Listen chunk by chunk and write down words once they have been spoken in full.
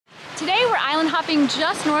Today we're island hopping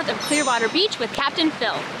just north of Clearwater Beach with Captain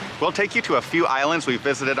Phil. We'll take you to a few islands we've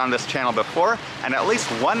visited on this channel before, and at least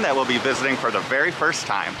one that we'll be visiting for the very first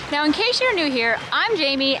time. Now in case you're new here, I'm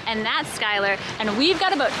Jamie and that's Skylar, and we've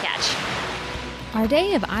got a boat to catch. Our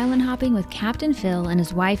day of island hopping with Captain Phil and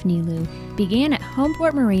his wife Nilu began at Home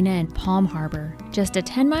Port Marina in Palm Harbor, just a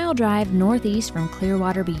 10-mile drive northeast from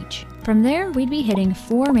Clearwater Beach. From there, we'd be hitting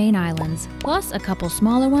 4 main islands, plus a couple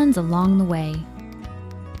smaller ones along the way.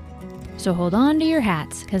 So hold on to your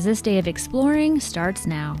hats, because this day of exploring starts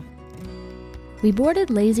now. We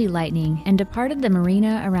boarded Lazy Lightning and departed the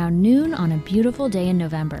marina around noon on a beautiful day in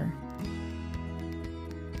November.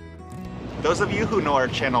 Those of you who know our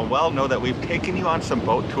channel well know that we've taken you on some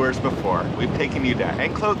boat tours before. We've taken you to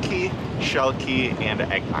Anclote Key, Shell Key, and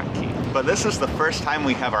Egmont Key. But this is the first time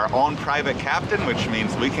we have our own private captain, which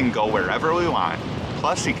means we can go wherever we want.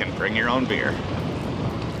 Plus, you can bring your own beer.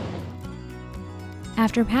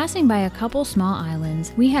 After passing by a couple small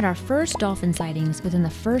islands, we had our first dolphin sightings within the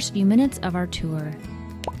first few minutes of our tour.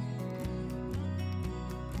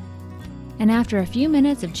 And after a few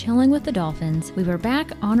minutes of chilling with the dolphins, we were back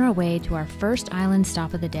on our way to our first island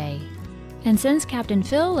stop of the day. And since Captain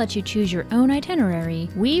Phil lets you choose your own itinerary,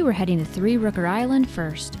 we were heading to Three Rooker Island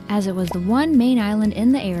first, as it was the one main island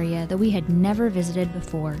in the area that we had never visited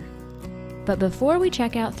before. But before we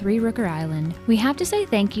check out Three Rooker Island, we have to say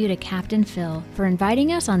thank you to Captain Phil for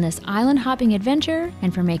inviting us on this island hopping adventure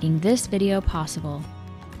and for making this video possible.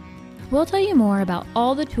 We'll tell you more about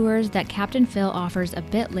all the tours that Captain Phil offers a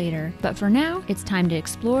bit later, but for now, it's time to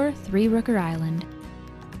explore Three Rooker Island.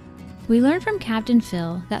 We learned from Captain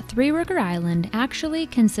Phil that Three Rooker Island actually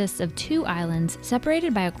consists of 2 islands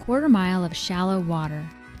separated by a quarter mile of shallow water.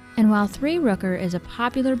 And while Three Rooker is a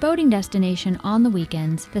popular boating destination on the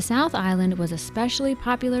weekends, the South Island was especially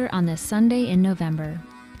popular on this Sunday in November.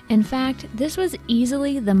 In fact, this was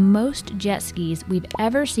easily the most jet skis we've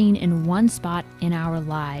ever seen in one spot in our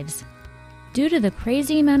lives. Due to the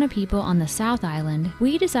crazy amount of people on the South Island,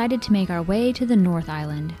 we decided to make our way to the North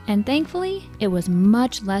Island, and thankfully, it was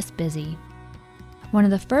much less busy. One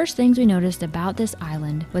of the first things we noticed about this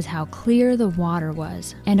island was how clear the water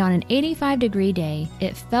was, and on an 85-degree day,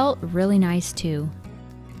 it felt really nice too.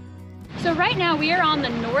 So right now we are on the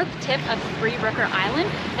north tip of Three Rooker Island,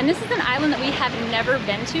 and this is an island that we have never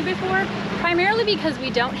been to before, primarily because we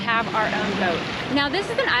don't have our own boat. Now this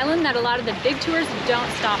is an island that a lot of the big tours don't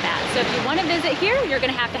stop at, so if you want to visit here, you're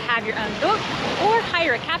going to have your own boat or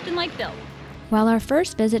hire a captain like Phil. While our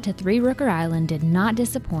first visit to Three Rooker Island did not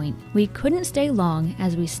disappoint, we couldn't stay long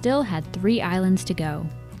as we still had 3 islands to go.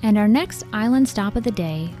 And our next island stop of the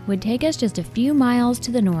day would take us just a few miles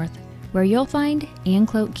to the north, where you'll find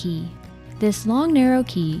Anclote Key. This long, narrow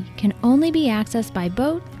key can only be accessed by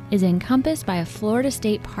boat, is encompassed by a Florida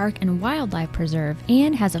State Park and Wildlife Preserve,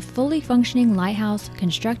 and has a fully functioning lighthouse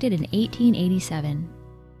constructed in 1887.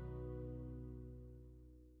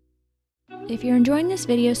 If you're enjoying this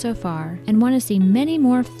video so far and want to see many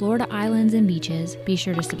more Florida islands and beaches, be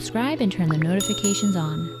sure to subscribe and turn the notifications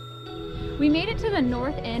on. We made it to the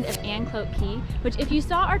north end of Anclote Key, which if you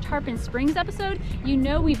saw our Tarpon Springs episode, you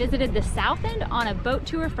know we visited the south end on a boat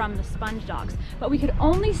tour from the Sponge Docks, but we could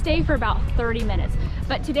only stay for about 30 minutes.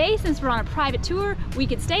 But today, since we're on a private tour, we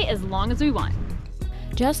could stay as long as we want.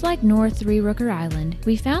 Just like North Three Rooker Island,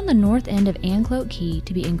 we found the north end of Anclote Key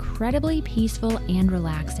to be incredibly peaceful and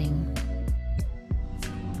relaxing.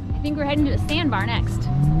 I think we're heading to the sandbar next.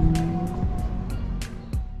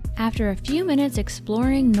 After a few minutes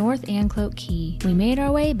exploring North Anclote Key, we made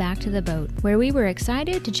our way back to the boat, where we were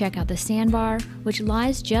excited to check out the sandbar, which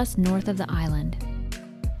lies just north of the island.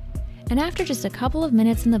 And after just a couple of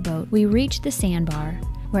minutes in the boat, we reached the sandbar,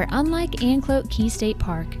 where unlike Anclote Key State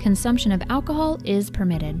Park, consumption of alcohol is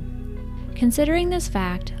permitted. Considering this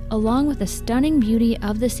fact, along with the stunning beauty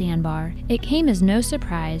of the sandbar, it came as no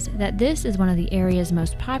surprise that this is one of the area's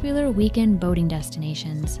most popular weekend boating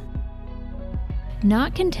destinations.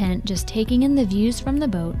 Not content just taking in the views from the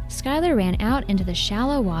boat, Skylar ran out into the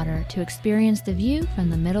shallow water to experience the view from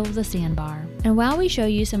the middle of the sandbar. And while we show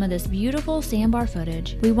you some of this beautiful sandbar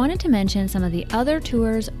footage, we wanted to mention some of the other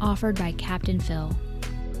tours offered by Captain Phil.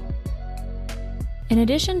 In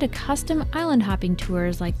addition to custom island hopping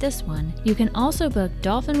tours like this one, you can also book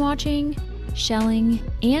dolphin watching, shelling,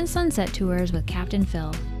 and sunset tours with Captain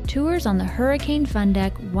Phil. Tours on the Hurricane Fun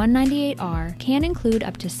Deck 198R can include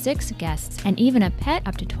up to 6 guests and even a pet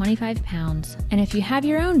up to 25 pounds. And if you have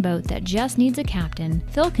your own boat that just needs a captain,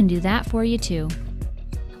 Phil can do that for you too.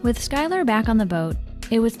 With Skylar back on the boat,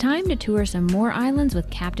 it was time to tour some more islands with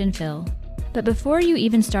Captain Phil. But before you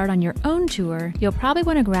even start on your own tour, you'll probably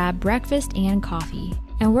want to grab breakfast and coffee.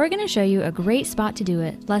 And we're going to show you a great spot to do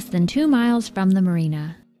it, less than 2 miles from the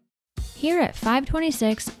marina. Here at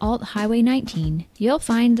 526 Alt Highway 19, you'll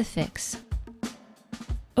find The Fix.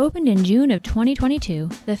 Opened in June of 2022,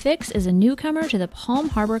 The Fix is a newcomer to the Palm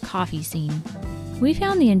Harbor coffee scene. We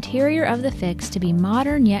found the interior of The Fix to be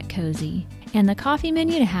modern yet cozy, and the coffee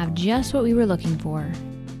menu to have just what we were looking for.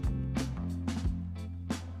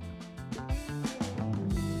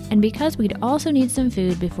 And because we'd also need some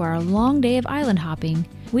food before our long day of island hopping,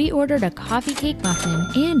 we ordered a coffee cake muffin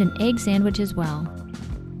and an egg sandwich as well.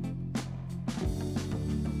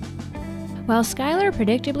 While Skylar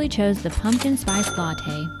predictably chose the pumpkin spice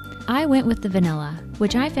latte, I went with the vanilla,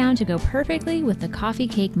 which I found to go perfectly with the coffee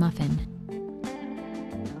cake muffin.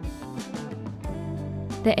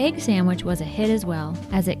 The egg sandwich was a hit as well,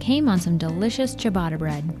 as it came on some delicious ciabatta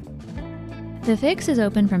bread. The Fix is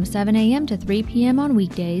open from 7 a.m. to 3 p.m. on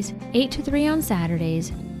weekdays, 8 to 3 on Saturdays,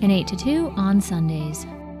 and 8 to 2 on Sundays.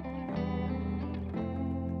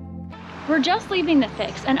 We're just leaving The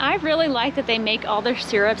Fix, and I really like that they make all their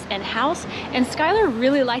syrups in-house, and Skylar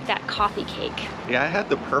really liked that coffee cake. Yeah, I had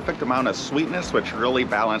the perfect amount of sweetness, which really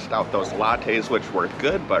balanced out those lattes, which were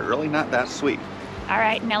good, but really not that sweet. All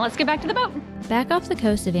right, now let's get back to the boat. Back off the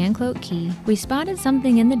coast of Anclote Key, we spotted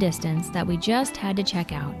something in the distance that we just had to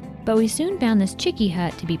check out. But we soon found this chicky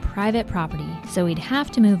hut to be private property, so we'd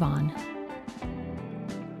have to move on.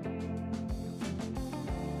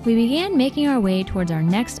 We began making our way towards our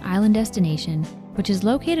next island destination, which is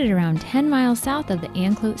located around 10 miles south of the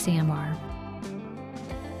Anclote Sandbar.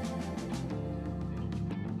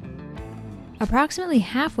 Approximately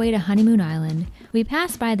halfway to Honeymoon Island, we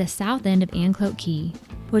passed by the south end of Anclote Key,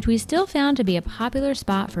 which we still found to be a popular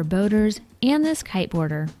spot for boaters and this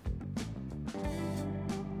kiteboarder.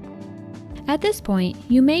 At this point,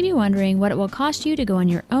 you may be wondering what it will cost you to go on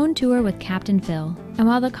your own tour with Captain Phil. And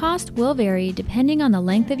while the cost will vary depending on the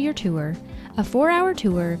length of your tour, a 4-hour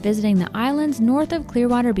tour visiting the islands north of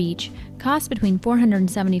Clearwater Beach costs between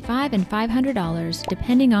 $475 and $500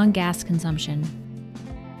 depending on gas consumption.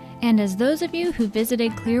 And as those of you who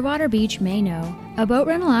visited Clearwater Beach may know, a boat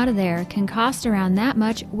rental out of there can cost around that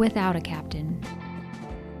much without a captain.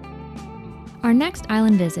 Our next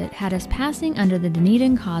island visit had us passing under the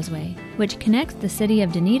Dunedin Causeway, which connects the city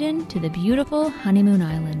of Dunedin to the beautiful Honeymoon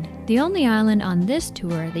Island, the only island on this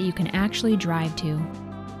tour that you can actually drive to.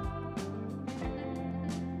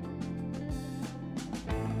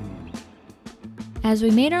 As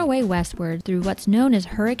we made our way westward through what's known as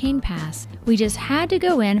Hurricane Pass, we just had to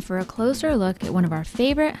go in for a closer look at one of our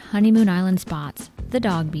favorite Honeymoon Island spots, the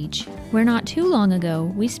Dog Beach, where not too long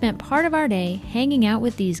ago we spent part of our day hanging out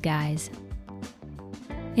with these guys.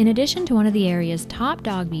 In addition to one of the area's top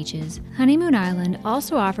dog beaches, Honeymoon Island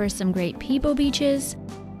also offers some great people beaches,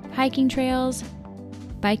 hiking trails,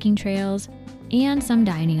 biking trails, and some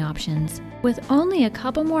dining options. With only a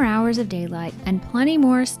couple more hours of daylight and plenty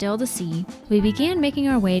more still to see, we began making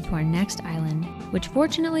our way to our next island, which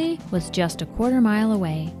fortunately was just a quarter mile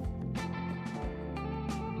away.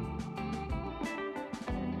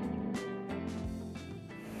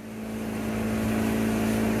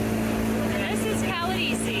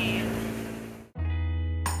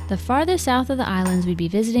 The farthest south of the islands we'd be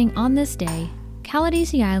visiting on this day,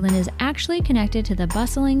 Caladesi Island is actually connected to the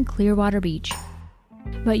bustling Clearwater Beach.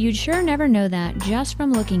 But you'd sure never know that just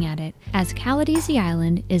from looking at it, as Caladesi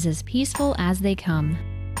Island is as peaceful as they come.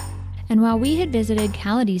 And while we had visited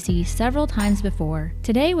Caladesi several times before,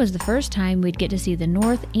 today was the first time we'd get to see the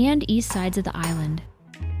north and east sides of the island.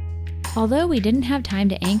 Although we didn't have time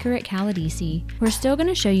to anchor at Caladesi, we're still going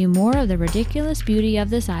to show you more of the ridiculous beauty of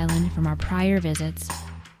this island from our prior visits.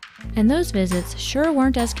 And those visits sure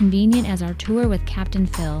weren't as convenient as our tour with Captain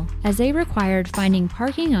Phil, as they required finding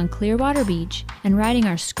parking on Clearwater Beach and riding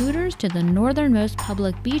our scooters to the northernmost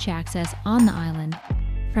public beach access on the island.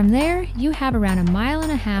 From there, you have around a 1.5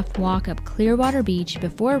 mile walk up Clearwater Beach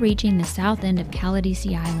before reaching the south end of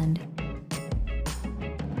Caladesi Island.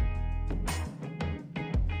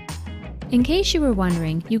 In case you were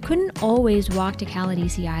wondering, you couldn't always walk to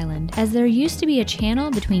Caladesi Island, as there used to be a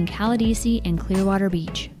channel between Caladesi and Clearwater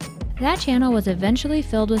Beach. That channel was eventually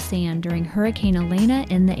filled with sand during Hurricane Elena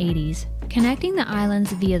in the 80s, connecting the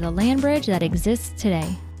islands via the land bridge that exists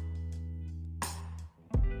today.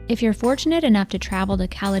 If you're fortunate enough to travel to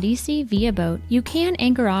Caladesi via boat, you can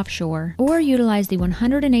anchor offshore or utilize the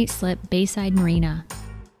 108-slip Bayside Marina.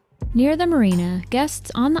 Near the marina, guests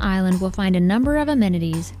on the island will find a number of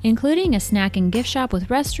amenities, including a snack and gift shop with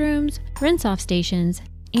restrooms, rinse-off stations,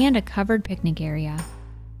 and a covered picnic area.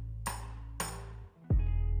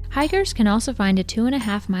 Hikers can also find a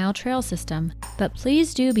 2.5-mile trail system, but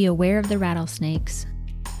please do be aware of the rattlesnakes.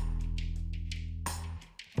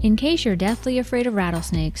 In case you're deathly afraid of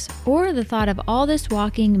rattlesnakes, or the thought of all this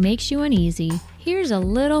walking makes you uneasy, here's a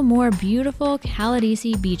little more beautiful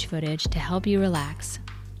Caladesi beach footage to help you relax.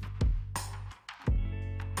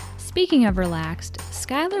 Speaking of relaxed,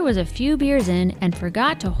 Skylar was a few beers in and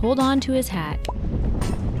forgot to hold on to his hat.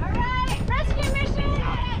 Alright, rescue mission!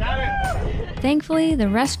 Thankfully, the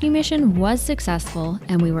rescue mission was successful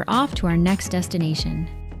and we were off to our next destination.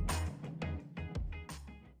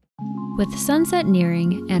 With sunset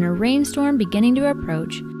nearing and a rainstorm beginning to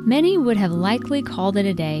approach, many would have likely called it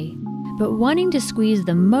a day. But wanting to squeeze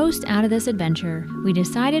the most out of this adventure, we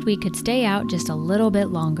decided we could stay out just a little bit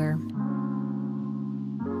longer.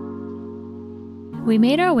 We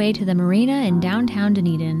made our way to the marina in downtown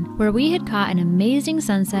Dunedin, where we had caught an amazing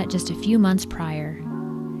sunset just a few months prior.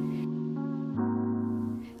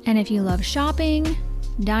 And if you love shopping,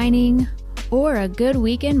 dining, or a good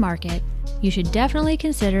weekend market, you should definitely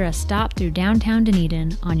consider a stop through downtown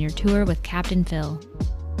Dunedin on your tour with Captain Phil.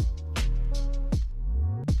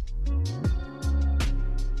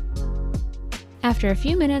 After a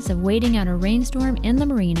few minutes of waiting out a rainstorm in the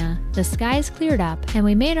marina, the skies cleared up and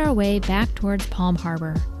we made our way back towards Palm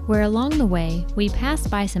Harbor, where along the way we passed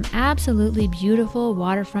by some absolutely beautiful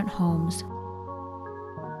waterfront homes.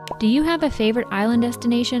 Do you have a favorite island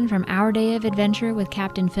destination from our day of adventure with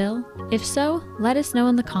Captain Phil? If so, let us know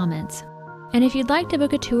in the comments. And if you'd like to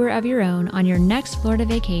book a tour of your own on your next Florida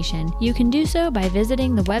vacation, you can do so by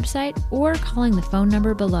visiting the website or calling the phone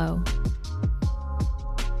number below.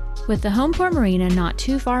 With the Home Port Marina not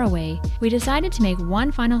too far away, we decided to make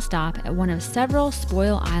one final stop at one of several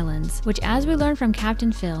spoil islands, which, as we learned from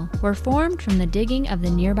Captain Phil, were formed from the digging of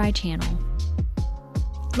the nearby channel.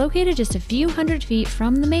 Located just a few hundred feet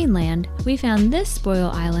from the mainland, we found this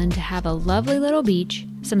spoil island to have a lovely little beach,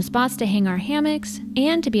 some spots to hang our hammocks,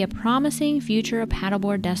 and to be a promising future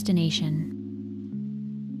paddleboard destination.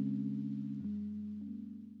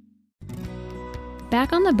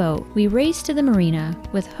 Back on the boat, we raced to the marina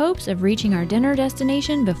with hopes of reaching our dinner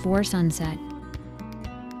destination before sunset.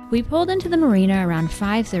 We pulled into the marina around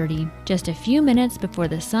 5:30, just a few minutes before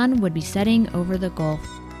the sun would be setting over the Gulf.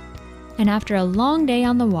 And after a long day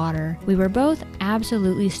on the water, we were both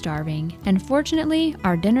absolutely starving, and fortunately,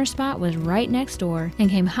 our dinner spot was right next door and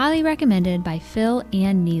came highly recommended by Phil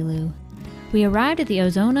and Nilu. We arrived at the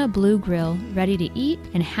Ozona Blue Grill, ready to eat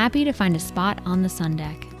and happy to find a spot on the sun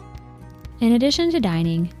deck. In addition to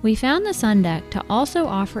dining, we found the sun deck to also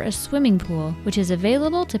offer a swimming pool, which is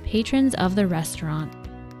available to patrons of the restaurant.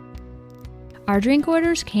 Our drink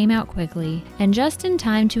orders came out quickly, and just in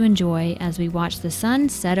time to enjoy as we watched the sun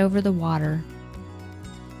set over the water.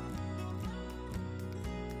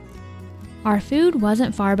 Our food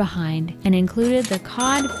wasn't far behind and included the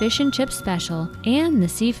cod fish and chip special and the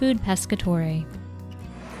seafood pescatore.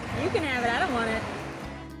 You can have it, I don't want it.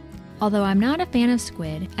 Although I'm not a fan of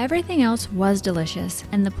squid, everything else was delicious,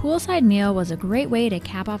 and the poolside meal was a great way to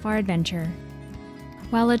cap off our adventure.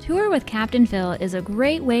 While a tour with Captain Phil is a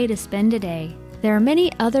great way to spend a day, there are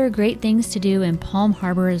many other great things to do in Palm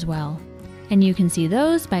Harbor as well. And you can see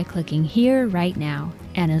those by clicking here right now.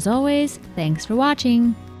 And as always, thanks for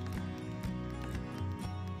watching!